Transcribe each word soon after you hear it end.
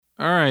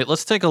All right,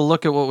 let's take a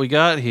look at what we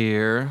got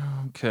here.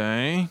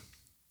 Okay.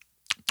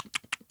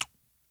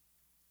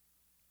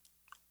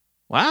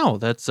 Wow,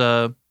 that's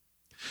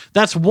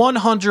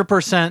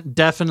 100%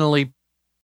 definitely